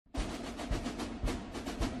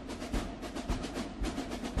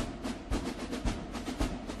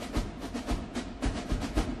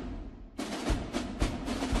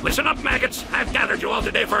Listen up, maggots. I've gathered you all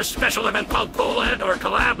today for a special event called Collab or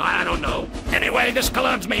Collab, I don't know. Anyway, this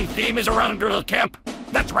Collab's main theme is around drill camp.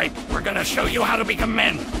 That's right, we're gonna show you how to become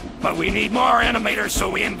men. But we need more animators, so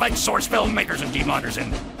we invite source filmmakers and Gmoders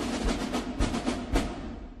in.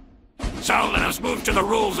 So let us move to the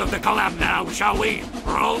rules of the Collab now, shall we?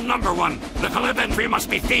 Rule number 1. The Collab entry must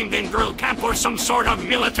be themed in drill camp or some sort of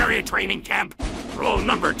military training camp. Rule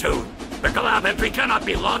number 2. The Collab entry cannot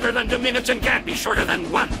be longer than 2 minutes and can't be shorter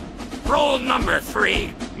than 1. Rule number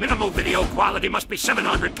 3. Minimal video quality must be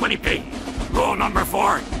 720p. Rule number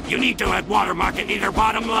 4. You need to add watermark in either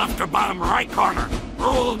bottom left or bottom right corner.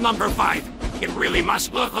 Rule number 5. It really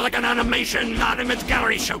must look like an animation, not image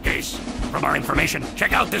gallery showcase. For more information,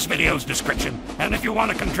 check out this video's description. And if you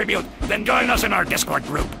want to contribute, then join us in our Discord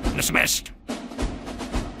group. Dismissed.